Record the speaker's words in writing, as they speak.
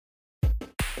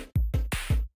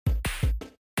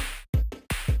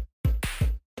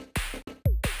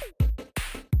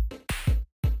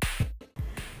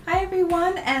Hi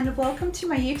everyone, and welcome to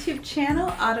my YouTube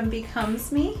channel, Autumn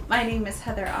Becomes Me. My name is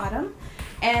Heather Autumn,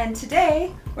 and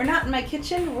today we're not in my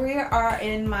kitchen, we are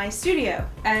in my studio,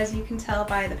 as you can tell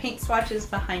by the paint swatches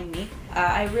behind me.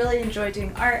 I really enjoy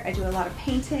doing art. I do a lot of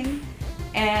painting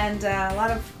and a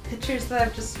lot of pictures that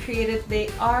I've just created. They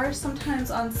are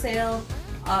sometimes on sale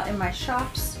in my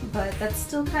shops, but that's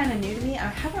still kind of new to me. I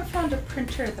haven't found a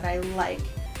printer that I like,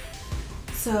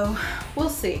 so we'll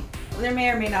see. There may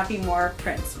or may not be more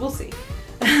prints, we'll see.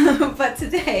 But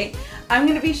today I'm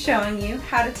going to be showing you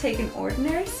how to take an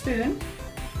ordinary spoon,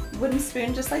 wooden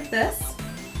spoon just like this,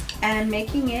 and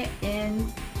making it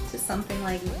into something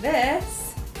like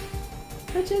this,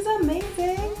 which is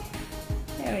amazing.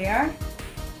 There we are.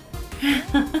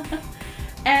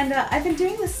 And I've been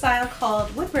doing this style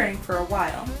called wood burning for a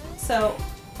while. So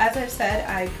as I've said,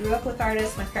 I grew up with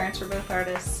artists, my parents were both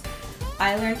artists.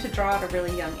 I learned to draw at a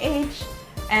really young age,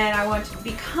 and I wanted to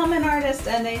become an artist,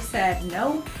 and they said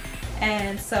no.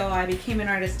 And so I became an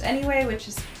artist anyway, which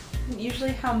is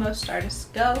usually how most artists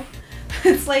go.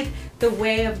 It's like the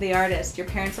way of the artist. Your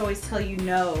parents always tell you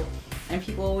no, and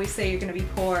people always say you're going to be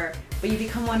poor, but you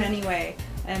become one anyway,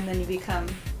 and then you become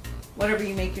whatever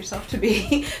you make yourself to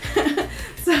be.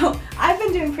 So I've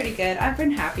been doing pretty good. I've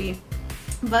been happy.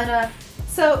 But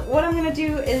so what I'm going to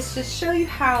do is just show you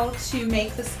how to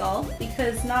make the skull,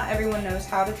 because not everyone knows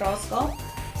how to draw a skull.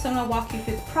 So I'm going to walk you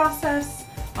through the process.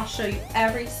 I'll show you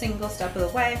every single step of the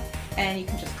way, and you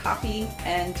can just copy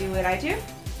and do what I do.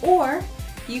 Or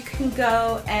you can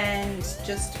go and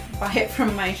just buy it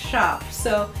from my shop.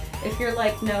 So if you're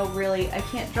like, no, really, I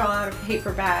can't draw out a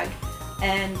paper bag,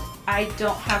 and I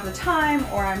don't have the time,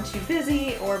 or I'm too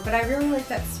busy, but I really like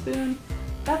that spoon,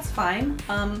 that's fine.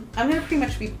 I'm going to pretty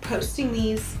much be posting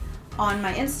these on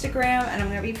my Instagram, and I'm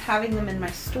going to be having them in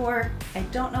my store. I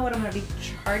don't know what I'm going to be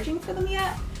charging for them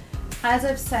yet. As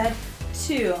I've said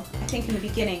too, I think in the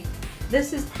beginning,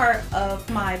 this is part of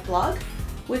my blog,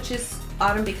 which is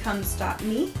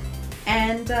autumnbecomes.me,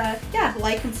 and yeah,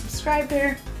 like and subscribe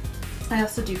there. I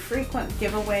also do frequent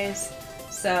giveaways,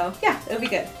 so yeah, it'll be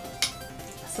good.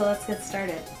 So let's get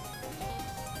started.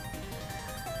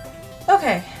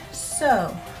 Okay,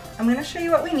 so I'm going to show you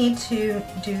what we need to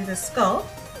do the skull.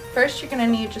 First, you're going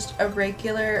to need just a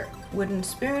regular wooden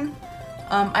spoon.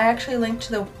 I actually linked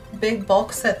to the big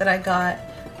bulk set that I got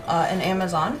in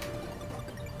Amazon.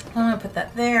 I'm going to put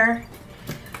that there.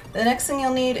 The next thing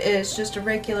you'll need is just a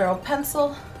regular old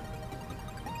pencil,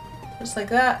 just like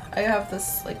that. I have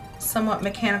this like somewhat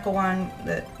mechanical one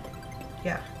that,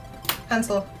 yeah,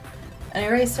 pencil, an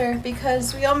eraser,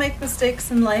 because we all make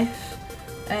mistakes in life,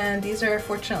 and these are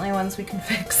fortunately ones we can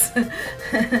fix.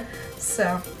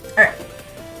 So, alright.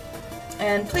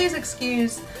 And please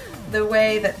excuse the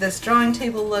way that this drawing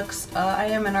table looks. I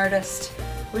am an artist,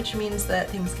 which means that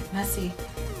things get messy,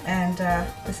 and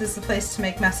this is the place to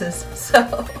make messes.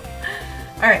 So,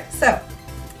 alright, so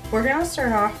we're going to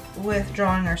start off with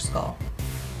drawing our skull.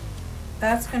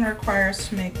 That's going to require us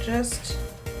to make just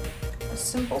a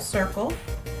simple circle,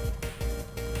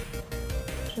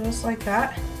 just like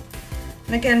that.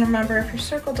 And again, remember, if your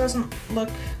circle doesn't look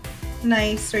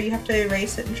nice or you have to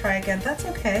erase it and try again, that's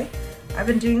okay. I've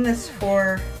been doing this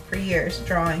for years,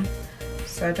 drawing,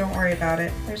 so don't worry about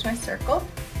it. There's my circle.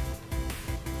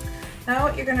 Now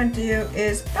what you're going to do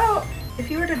is,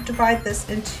 if you were to divide this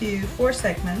into 4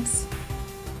 segments,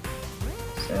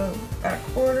 so about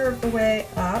a quarter of the way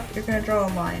up, you're going to draw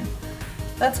a line.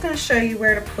 That's going to show you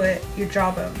where to put your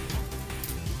jawbone.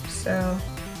 So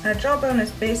a jawbone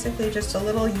is basically just a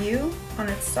little U on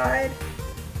its side,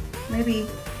 maybe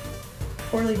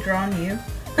poorly drawn U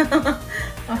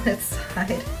on its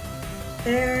side.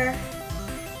 There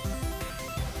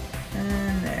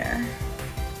and there,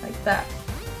 like that.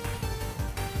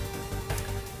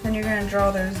 Then you're going to draw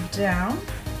those down.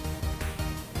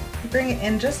 You bring it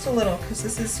in just a little, because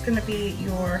this is going to be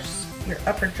your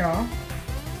upper jaw.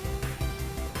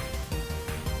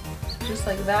 So just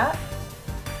like that.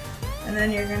 And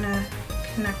then you're going to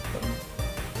connect them.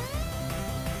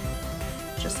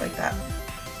 Just like that.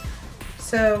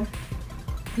 So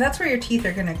that's where your teeth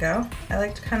are going to go. I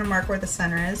like to kind of mark where the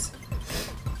center is.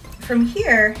 From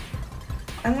here,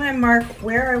 I'm going to mark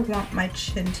where I want my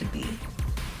chin to be.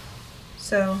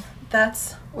 So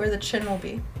that's where the chin will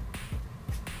be.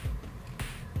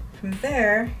 From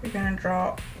there, you're going to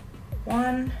draw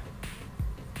one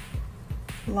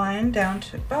line down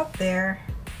to about there.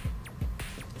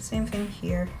 Same thing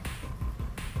here.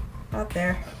 About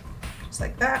there. Just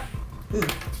like that. Ooh,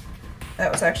 that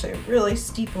was actually a really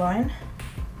steep line.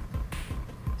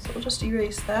 So we'll just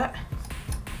erase that.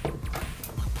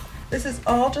 This is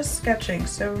all just sketching,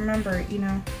 so remember, you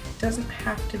know, it doesn't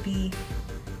have to be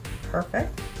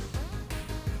perfect.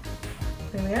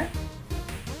 There we are.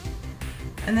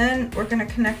 And then we're going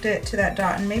to connect it to that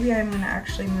dot, and maybe I'm going to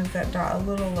actually move that dot a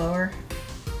little lower.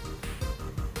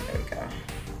 There we go.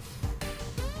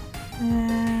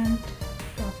 And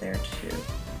dot there too.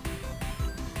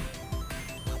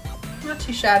 Not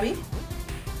too shabby.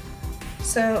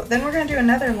 So then we're going to do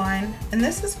another line, and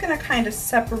this is going to kind of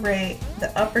separate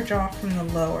the upper jaw from the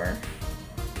lower.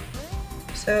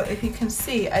 So if you can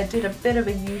see, I did a bit of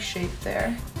a U shape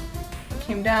there. It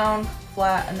came down,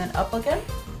 flat, and then up again.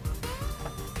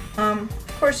 Of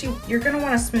course, you're going to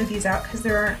want to smooth these out because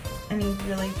there aren't any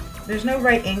there's no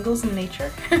right angles in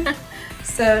nature.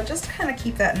 So just kind of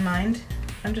keep that in mind.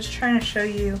 I'm just trying to show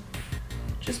you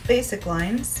just basic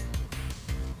lines.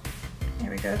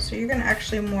 There we go. So you're going to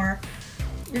actually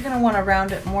you're going to want to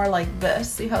round it more like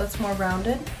this. See how it's more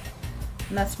rounded?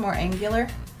 And that's more angular.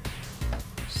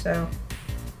 So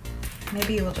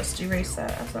maybe we'll just erase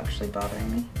that. That's actually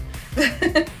bothering me.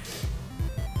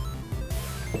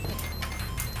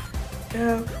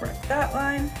 Go, correct that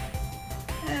line,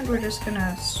 and we're just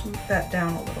gonna swoop that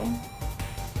down a little.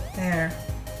 There.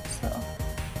 So,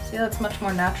 see how it's much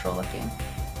more natural looking.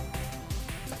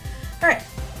 Alright,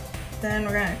 then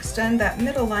we're gonna extend that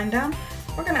middle line down.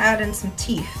 We're gonna add in some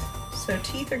teeth. So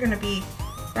teeth are gonna be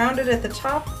rounded at the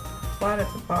top, flat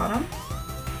at the bottom.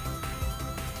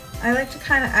 I like to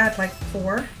kind of add like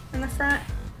 4 in the front.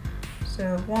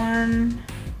 So 1,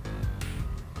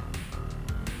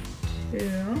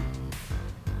 2,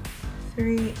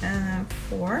 3, and then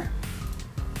 4.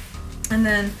 And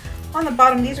then on the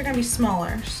bottom, these are going to be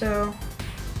smaller, so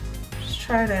just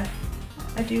try to,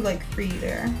 I do like 3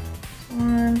 there.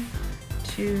 1,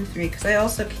 2, 3, because I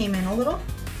also came in a little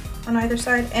on either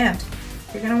side, and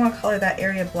you're going to want to color that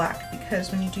area black,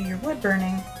 because when you do your wood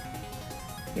burning,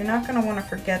 you're not going to want to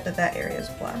forget that that area is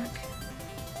black.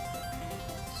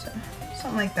 So,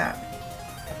 something like that.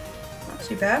 Not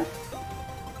too bad.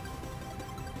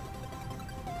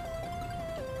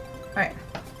 Alright,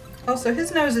 also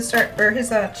his nose is his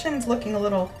chin's looking a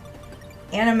little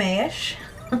anime-ish.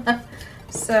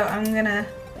 So I'm gonna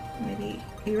maybe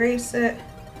erase it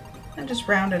and just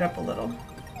round it up a little.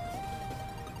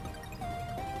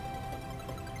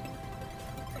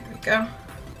 There we go.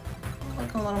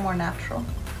 Looking a little more natural.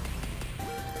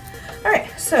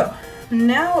 Alright, so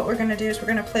now what we're gonna do is we're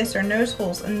gonna place our nose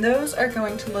holes, and those are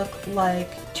going to look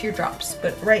like teardrops,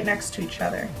 but right next to each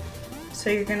other. So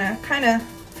you're gonna kind of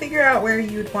figure out where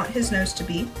you would want his nose to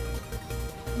be.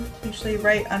 Usually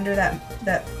right under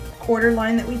that quarter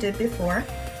line that we did before,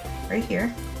 right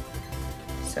here.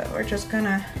 So we're just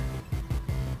gonna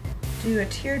do a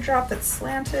teardrop that's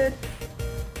slanted,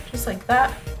 just like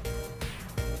that.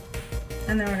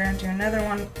 And then we're gonna do another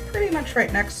one pretty much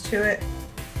right next to it,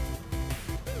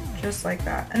 just like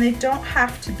that. And they don't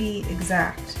have to be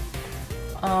exact.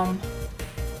 I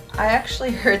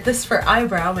actually heard this for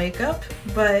eyebrow makeup,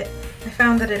 but I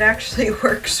found that it actually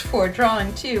works for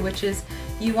drawing too, which is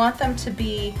you want them to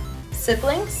be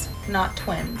siblings, not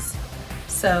twins.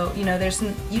 So, you know,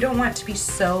 you don't want it to be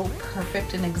so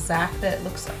perfect and exact that it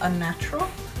looks unnatural,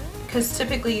 because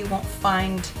typically you won't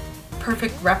find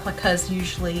perfect replicas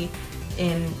usually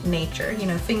in nature. You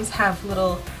know, things have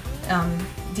little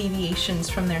deviations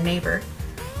from their neighbor.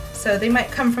 So they might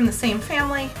come from the same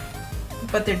family,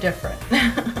 but they're different.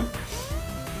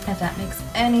 If that makes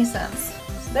any sense.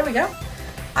 So there we go.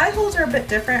 Eye holes are a bit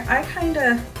different.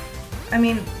 I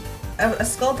mean, a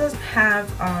skull doesn't have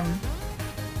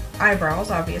eyebrows,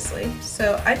 obviously.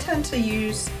 So I try to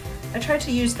use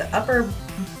the upper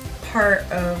part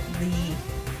of the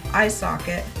eye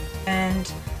socket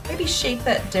and maybe shape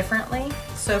that differently.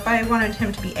 So if I wanted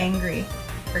him to be angry,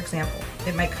 for example,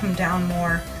 it might come down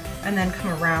more and then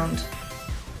come around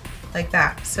like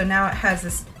that. So now it has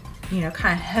this, you know,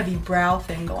 kind of heavy brow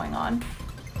thing going on.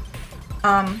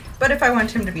 But if I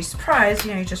want him to be surprised,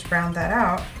 you know, you just round that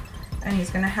out and he's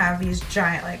gonna have these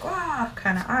giant, like, wow,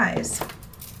 kind of eyes,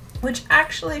 which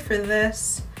actually for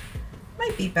this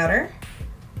might be better.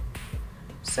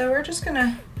 So we're just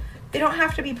gonna, they don't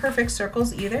have to be perfect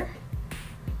circles either.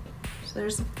 So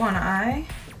there's one eye.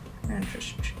 We're gonna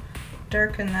just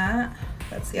darken that.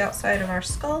 That's the outside of our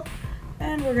skull.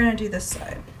 And we're gonna do this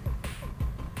side.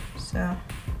 So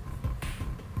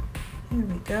here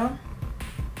we go.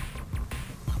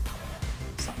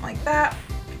 Something like that.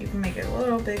 You can make it a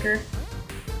little bigger.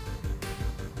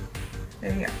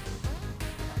 There you go.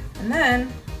 And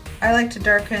then I like to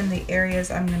darken the areas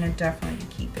I'm going to definitely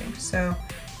be keeping. So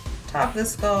top of the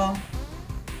skull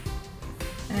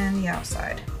and the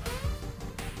outside.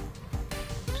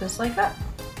 Just like that.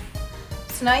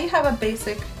 So now you have a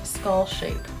basic skull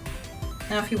shape.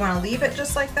 Now if you want to leave it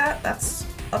just like that, that's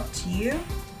up to you.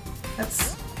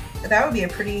 That would be a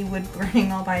pretty wood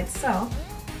burning all by itself.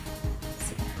 Let's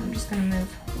see, I'm just going to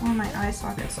move all my eye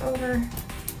sockets over. Here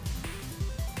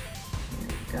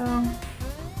we go.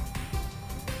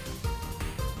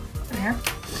 There.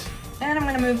 And I'm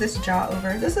going to move this jaw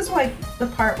over. This is like the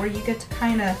part where you get to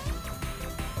kind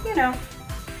of, you know,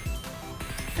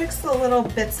 fix the little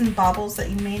bits and bobbles that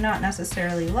you may not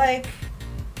necessarily like,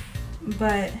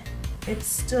 but it's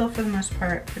still for the most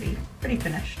part pretty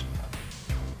finished.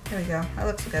 There we go, that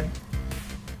looks good.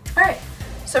 All right,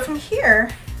 so from here,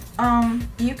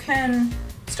 you can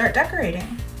start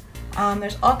decorating.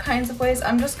 There's all kinds of ways.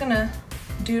 I'm just gonna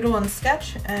doodle and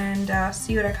sketch and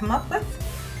see what I come up with.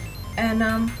 And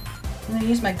I'm gonna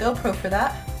use my GoPro for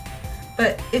that.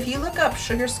 But if you look up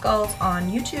sugar skulls on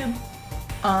YouTube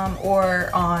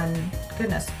or on,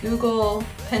 goodness, Google,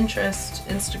 Pinterest,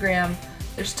 Instagram,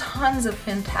 there's tons of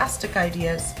fantastic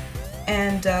ideas.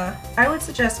 And I would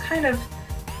suggest kind of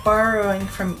borrowing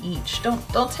from each.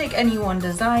 Don't take any one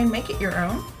design, make it your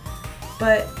own.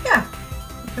 But yeah,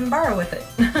 you can borrow with it.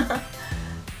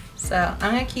 So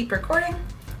I'm gonna keep recording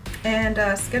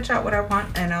and sketch out what I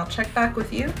want, and I'll check back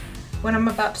with you when I'm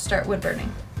about to start wood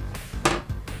burning.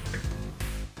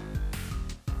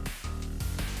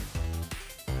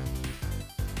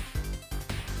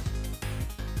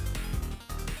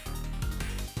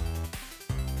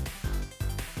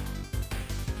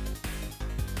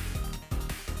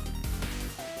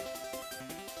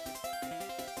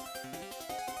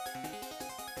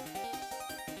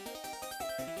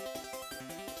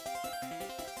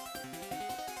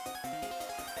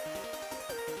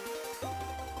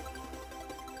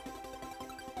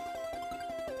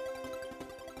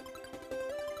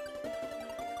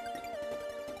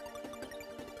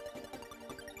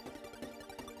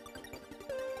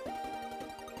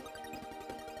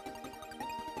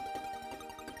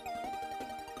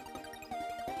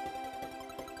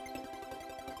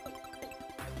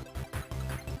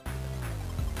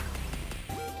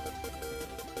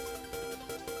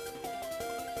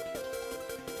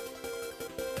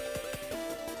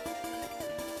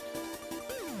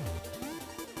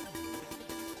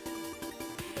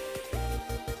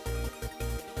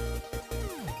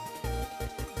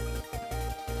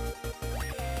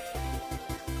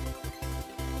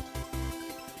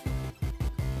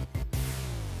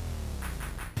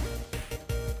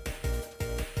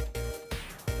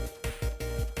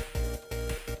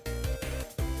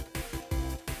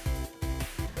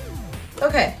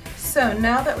 Okay, so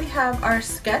now that we have our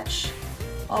sketch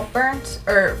all burnt,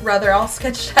 or rather all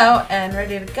sketched out and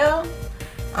ready to go,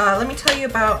 let me tell you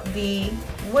about the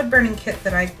wood burning kit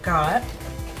that I got.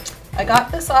 I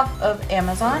got this off of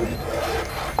Amazon,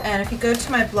 and if you go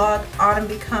to my blog,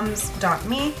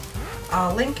 autumnbecomes.me,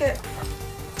 I'll link it.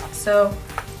 So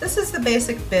this is the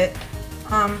basic bit.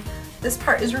 This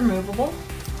part is removable.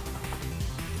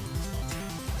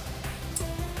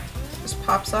 Just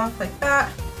pops off like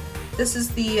that. This is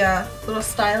the little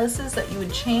styluses that you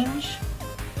would change.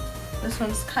 This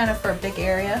one's kind of for a big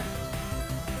area.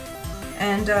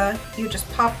 And you just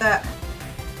pop that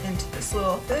into this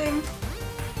little thing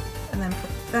and then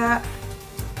put that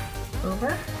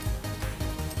over.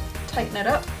 Tighten it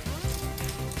up.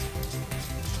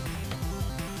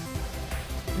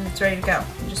 And it's ready to go.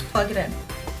 You just plug it in.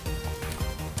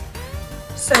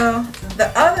 So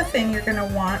the other thing you're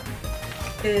gonna want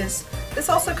is, this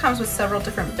also comes with several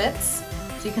different bits.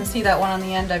 So you can see that one on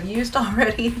the end I've used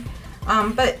already.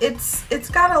 But it's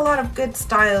got a lot of good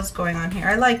styles going on here.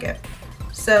 I like it.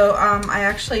 So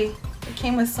it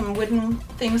came with some wooden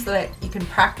things that you can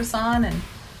practice on, and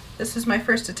this was my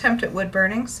first attempt at wood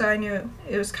burning, so I knew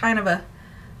it was kind of a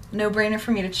no-brainer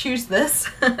for me to choose this.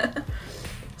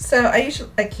 So I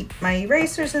keep my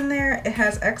erasers in there. It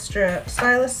has extra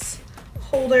stylus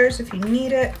holders if you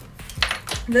need it.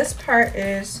 This part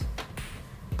is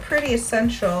pretty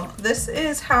essential. This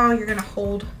is how you're gonna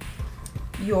hold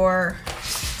your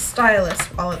stylus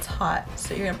while it's hot.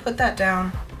 So you're gonna put that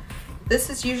down. This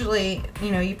is usually,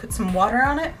 you put some water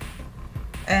on it,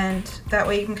 and that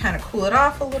way you can kind of cool it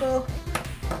off a little,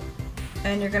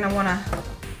 and you're gonna wanna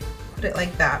put it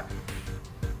like that.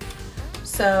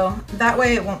 So that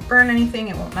way it won't burn anything,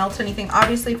 it won't melt anything.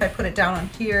 Obviously if I put it down on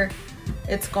here,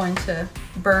 it's going to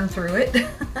burn through it.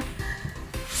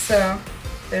 So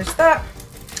there's that.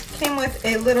 Came with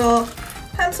a little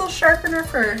pencil sharpener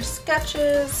for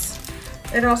sketches.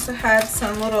 It also had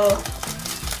some little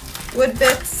wood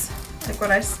bits, like what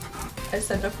I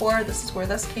said before. This is where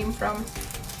this came from.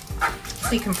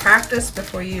 So you can practice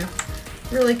before you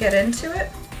really get into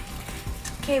it.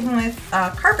 Came with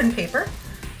carbon paper.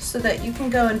 so that you can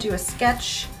go and do a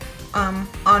sketch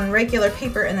on regular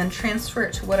paper and then transfer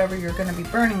it to whatever you're going to be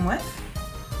burning with.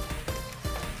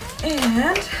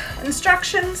 And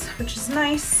instructions, which is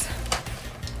nice.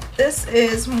 This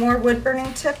is more wood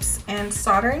burning tips and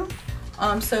soldering.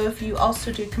 So if you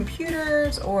also do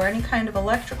computers or any kind of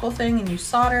electrical thing and you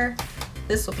solder,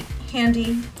 this will be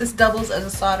handy. This doubles as a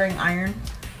soldering iron,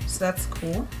 so that's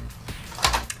cool.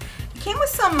 It came with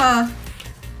some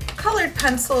colored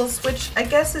pencils, which I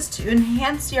guess is to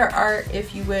enhance your art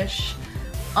if you wish.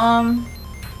 I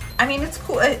mean, it's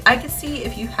cool. I could see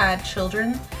if you had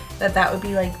children that would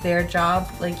be like their job.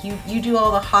 Like you do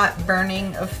all the hot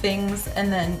burning of things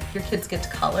and then your kids get to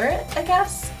color it, I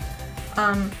guess.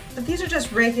 But these are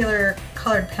just regular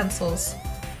colored pencils.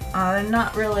 They're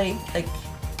not really like,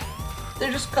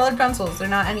 they're just colored pencils. They're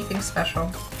not anything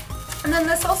special. And then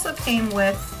this also came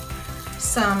with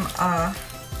some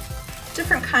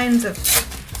different kinds of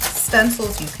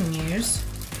stencils you can use.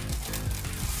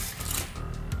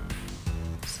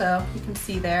 So you can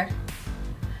see there.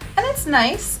 And it's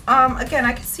nice. Again,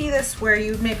 I could see this where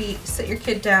you maybe sit your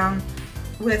kid down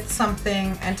with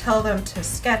something and tell them to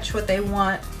sketch what they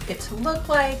want it to look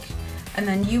like, and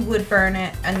then you would burn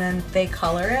it and then they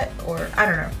color it, or I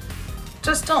don't know.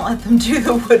 Just don't let them do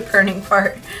the wood burning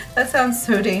part. That sounds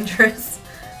so dangerous.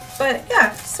 But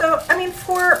yeah, so I mean,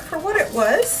 for what it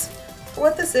was, for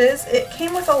what this is, it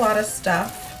came with a lot of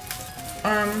stuff,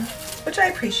 which I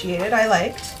appreciated, I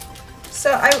liked.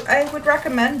 So I would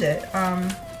recommend it.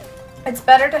 It's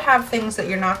better to have things that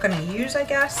you're not going to use, I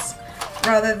guess,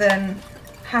 rather than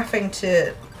having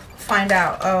to find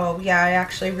out, oh yeah, I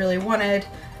actually really wanted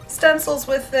stencils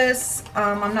with this,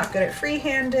 I'm not good at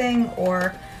freehanding,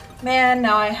 or man,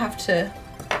 now I have to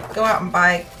go out and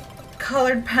buy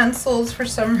colored pencils for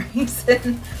some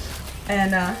reason.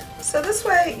 And so this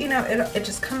way, you know, it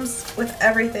just comes with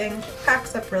everything,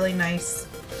 packs up really nice.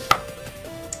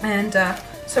 And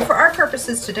so for our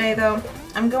purposes today though,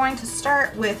 I'm going to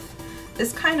start with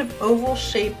this kind of oval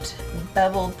shaped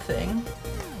beveled thing.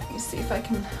 Let me see if I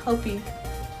can help you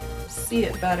see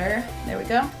it better. There we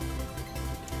go.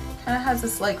 Kind of has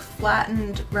this like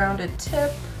flattened rounded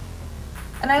tip.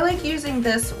 And I like using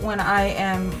this when I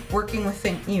am working with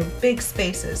big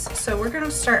spaces. So we're going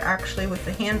to start actually with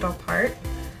the handle part,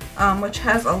 which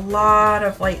has a lot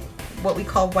of like what we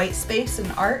call white space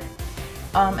in art.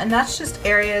 And that's just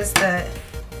areas that,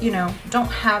 you know,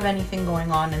 don't have anything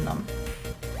going on in them.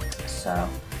 So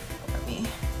let me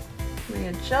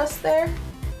readjust there.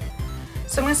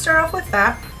 So I'm going to start off with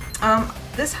that.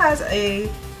 This has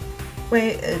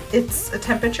it's a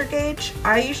temperature gauge.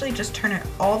 I usually just turn it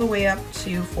all the way up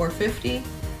to 450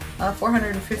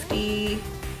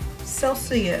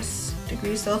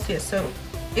 degrees Celsius. So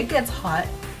it gets hot.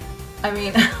 I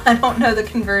mean, I don't know the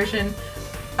conversion.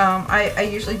 I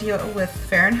usually deal with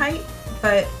Fahrenheit,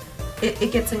 but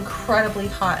it gets incredibly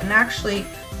hot. And actually,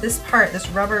 this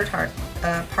rubber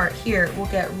part here will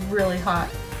get really hot.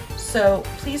 So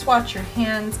please watch your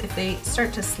hands. If they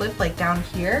start to slip like down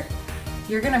here,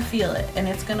 you're gonna feel it, and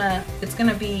it's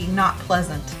gonna be not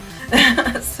pleasant.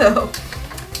 So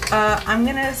I'm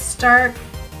gonna start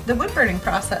the wood burning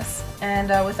process, and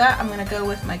with that I'm gonna go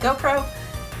with my GoPro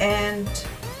and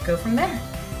go from there.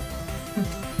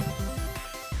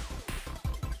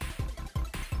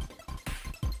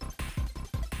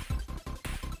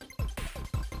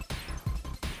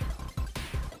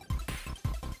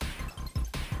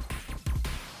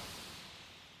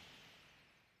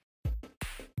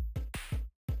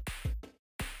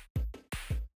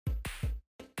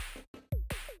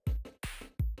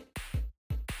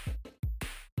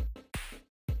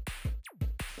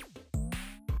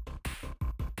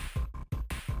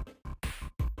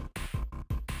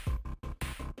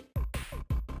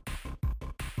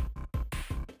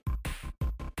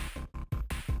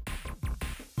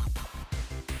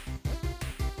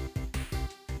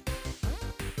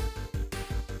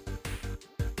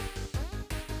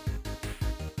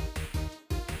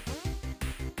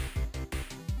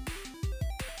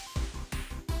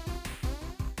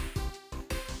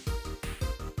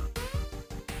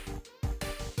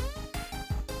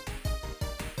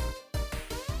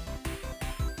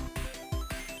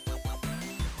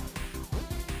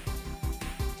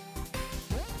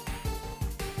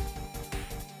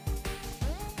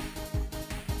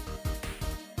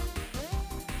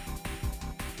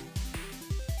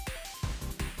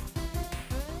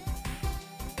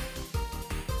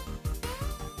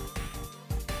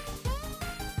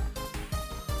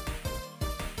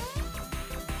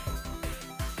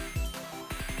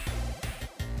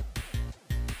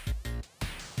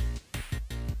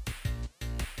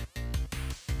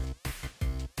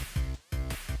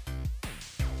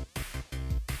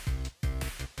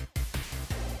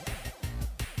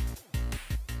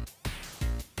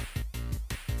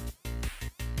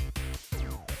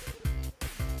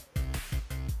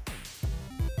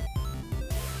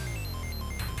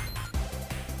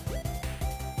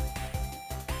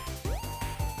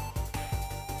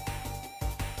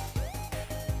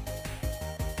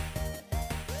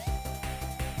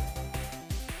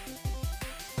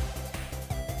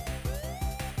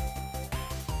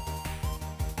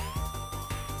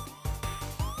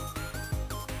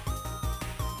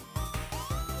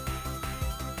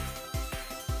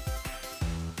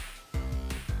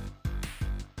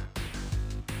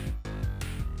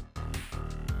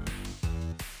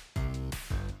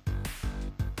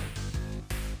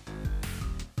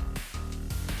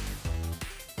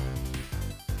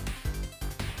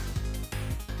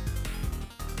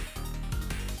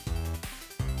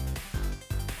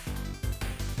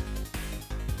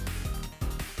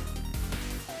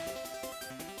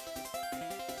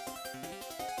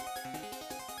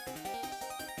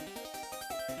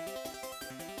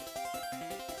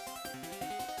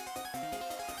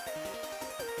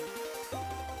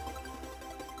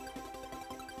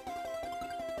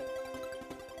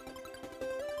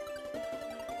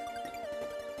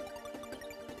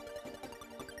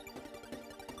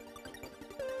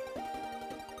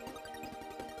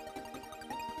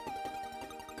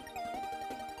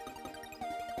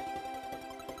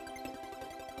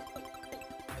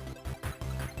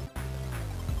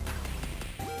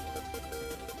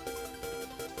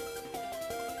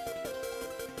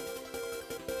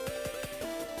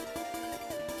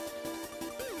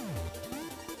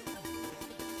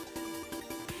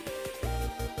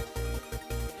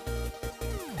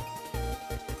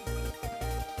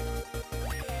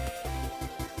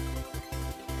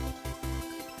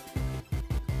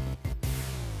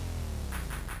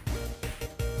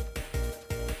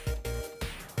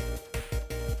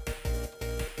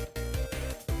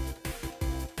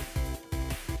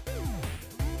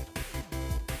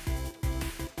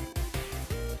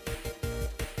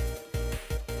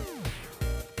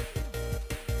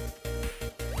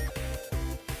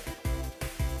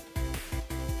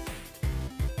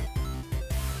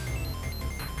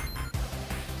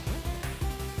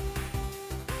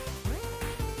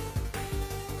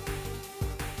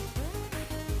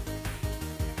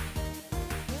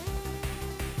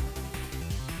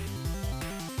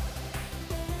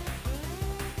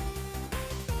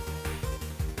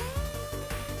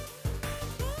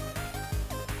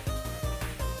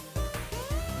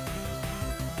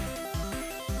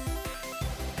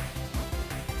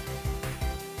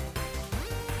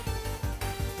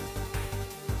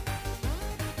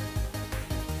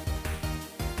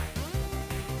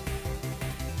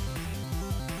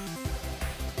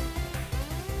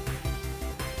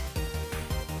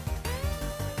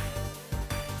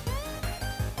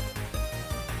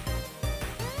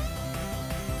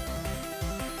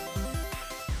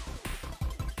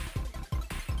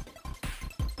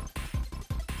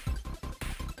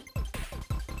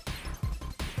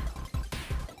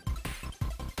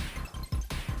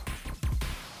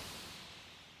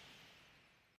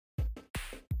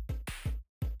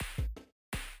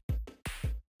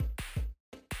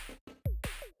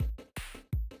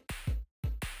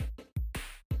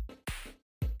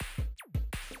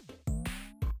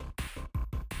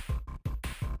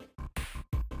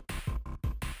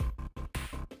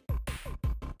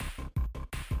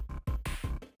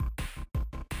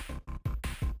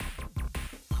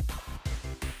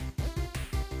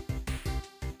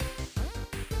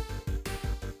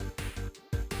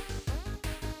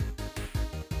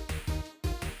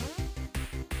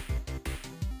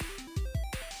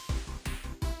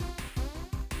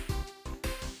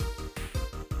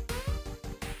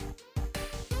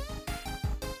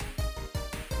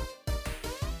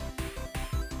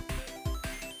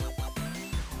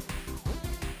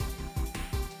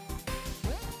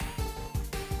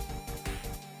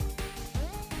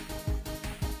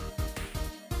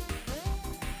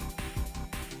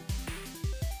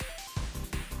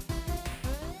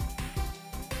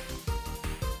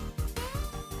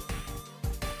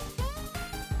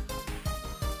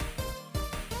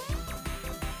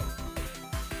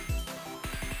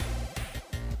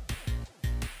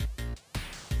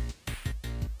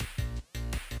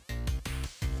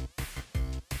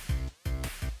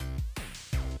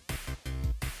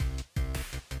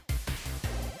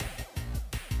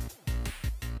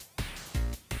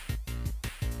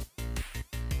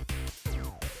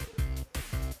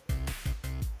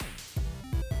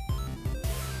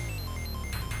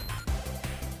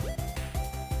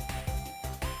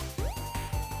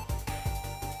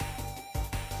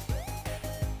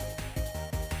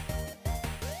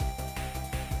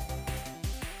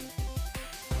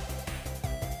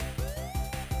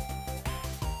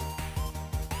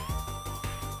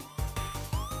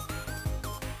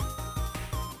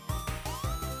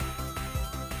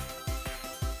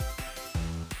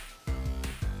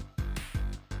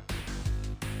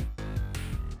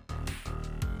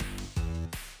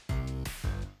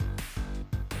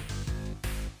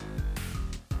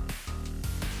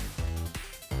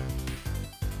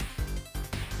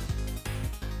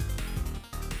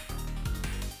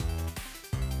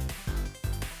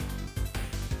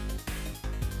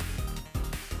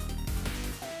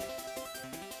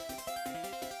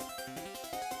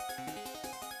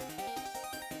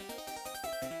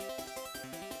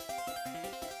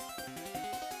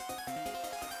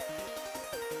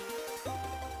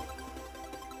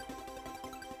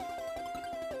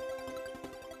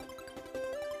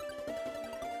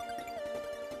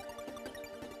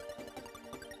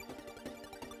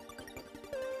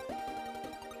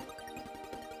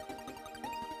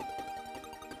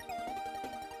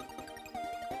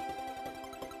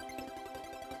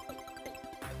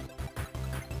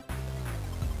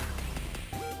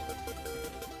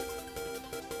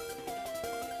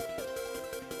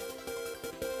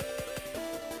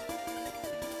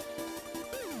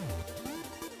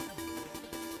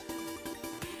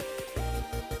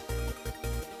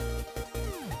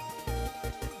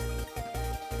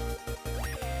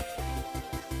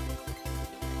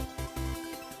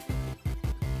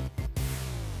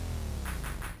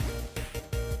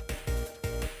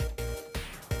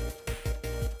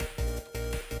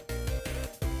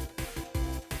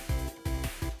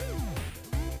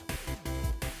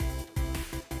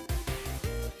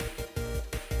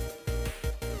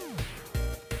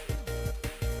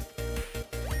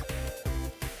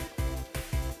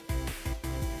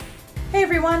 Hey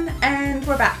everyone, and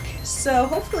we're back. So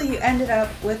hopefully you ended up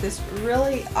with this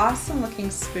really awesome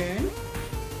looking spoon.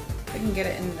 If I can get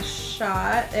it in the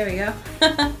shot. There we go.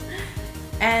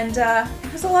 And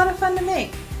it was a lot of fun to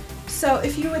make. So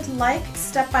if you would like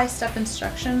step-by-step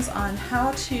instructions on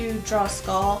how to draw a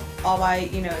skull all by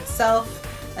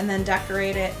itself and then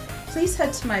decorate it, please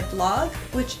head to my blog,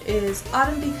 which is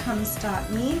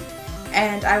autumnbecomes.me,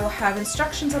 and I will have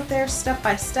instructions up there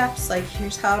step-by-steps, like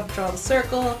here's how to draw the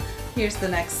circle, here's the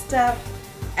next step,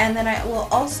 and then I will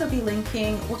also be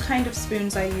linking what kind of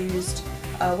spoons I used,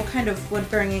 what kind of wood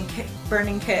burning kit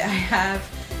I have,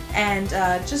 and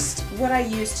just what I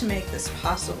used to make this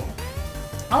possible.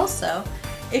 Also,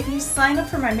 if you sign up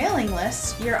for my mailing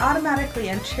list, you're automatically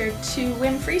entered to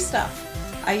win free stuff.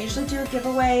 I usually do a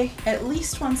giveaway at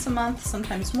least once a month,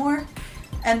 sometimes more.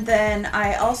 And then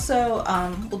I also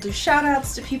will do shout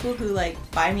outs to people who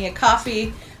buy me a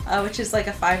coffee, which is like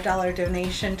a $5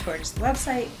 donation towards the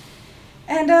website.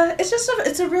 And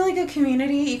it's a really good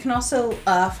community. You can also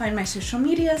find my social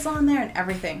medias on there and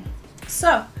everything.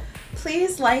 So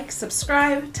please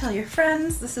subscribe, tell your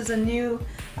friends. This is a new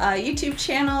YouTube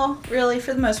channel, really,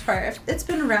 for the most part. It's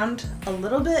been around a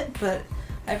little bit, but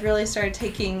I've really started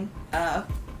taking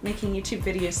making YouTube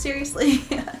videos seriously.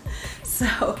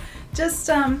 So just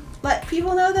let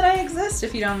people know that I exist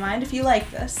if you don't mind, if you like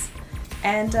this.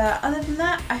 And other than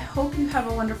that, I hope you have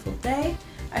a wonderful day.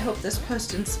 I hope this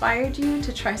post inspired you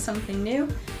to try something new.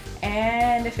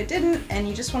 And if it didn't, and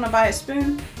you just want to buy a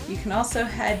spoon, you can also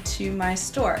head to my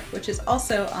store, which is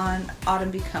also on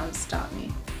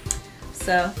autumnbecomes.me.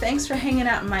 So thanks for hanging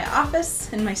out in my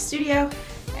office, in my studio,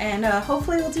 and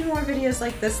hopefully we'll do more videos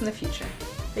like this in the future.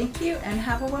 Thank you, and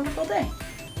have a wonderful day.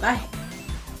 Bye.